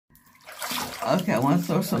Okay, I want to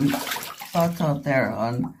throw some thoughts out there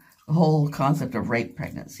on the whole concept of rape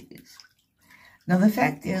pregnancies. Now, the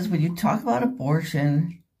fact is, when you talk about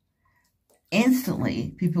abortion,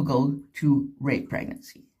 instantly people go to rape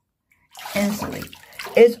pregnancy. Instantly.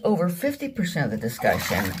 It's over 50% of the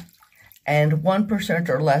discussion, and 1%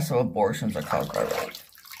 or less of abortions are caused by rape.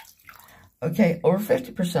 Okay, over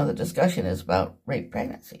 50% of the discussion is about rape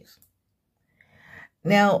pregnancies.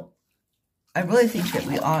 Now, I really think that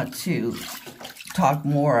we ought to talk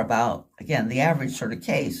more about, again, the average sort of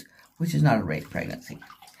case, which is not a rape pregnancy.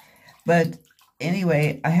 But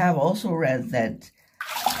anyway, I have also read that,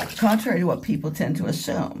 contrary to what people tend to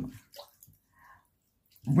assume,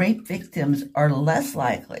 rape victims are less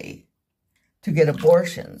likely to get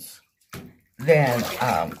abortions than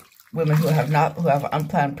women who have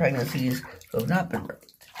unplanned pregnancies who have not been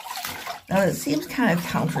raped. Now, it seems kind of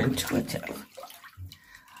counterintuitive,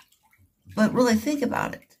 but really think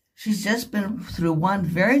about it. She's just been through one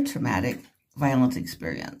very traumatic, violent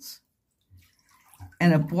experience.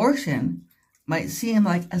 An abortion might seem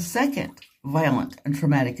like a second violent and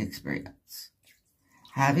traumatic experience.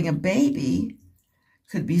 Having a baby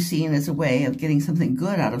could be seen as a way of getting something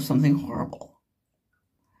good out of something horrible.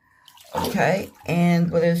 Okay?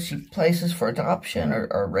 And whether she places for adoption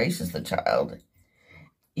or raises the child,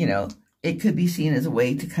 you know, it could be seen as a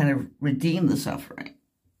way to kind of redeem the suffering.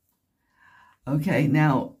 Okay,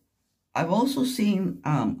 now, I've also seen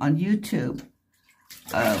on YouTube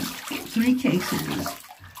 3 cases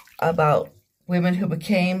about women who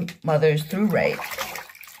became mothers through rape,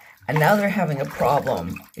 and now they're having a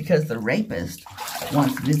problem because the rapist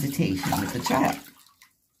wants visitation with the child.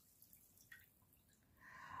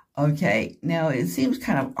 Okay, now it seems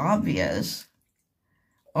kind of obvious,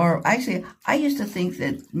 or actually, I used to think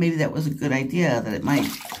that maybe that was a good idea, that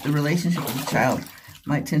the relationship with the child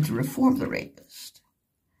might tend to reform the rapist.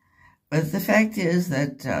 But the fact is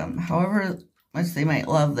that however much they might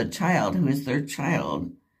love the child, who is their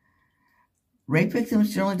child, rape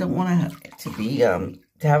victims generally don't want to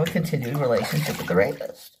have a continued relationship with the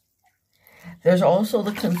rapist. There's also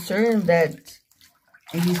the concern that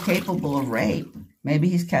if he's capable of rape, maybe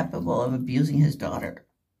he's capable of abusing his daughter,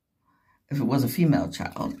 if it was a female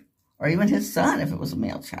child, or even his son if it was a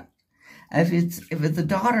male child. If it's a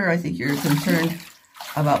daughter, I think you're concerned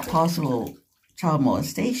about possible child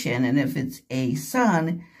molestation, and if it's a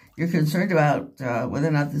son, you're concerned about whether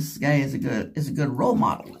or not this guy is a good role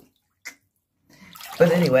model.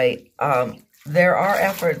 But anyway, there are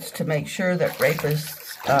efforts to make sure that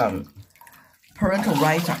rapists' parental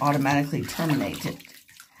rights are automatically terminated.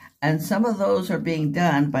 And some of those are being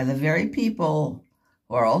done by the very people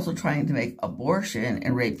who are also trying to make abortion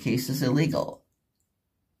in rape cases illegal.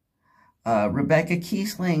 Rebecca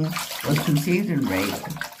Kiesling was conceived in rape.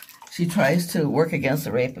 She tries to work against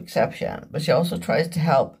the rape exception, but she also tries to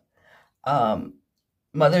help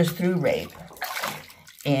mothers through rape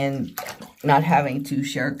in not having to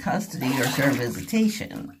share custody or share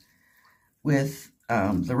visitation with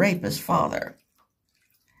the rapist's father.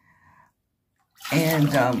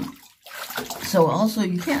 And so also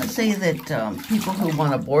you can't say that people who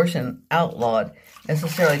want abortion outlawed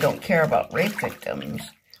necessarily don't care about rape victims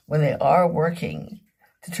when they are working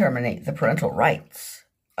to terminate the parental rights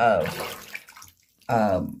of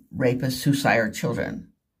rapists who sire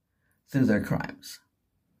children through their crimes.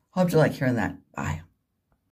 Hope you like hearing that. Bye.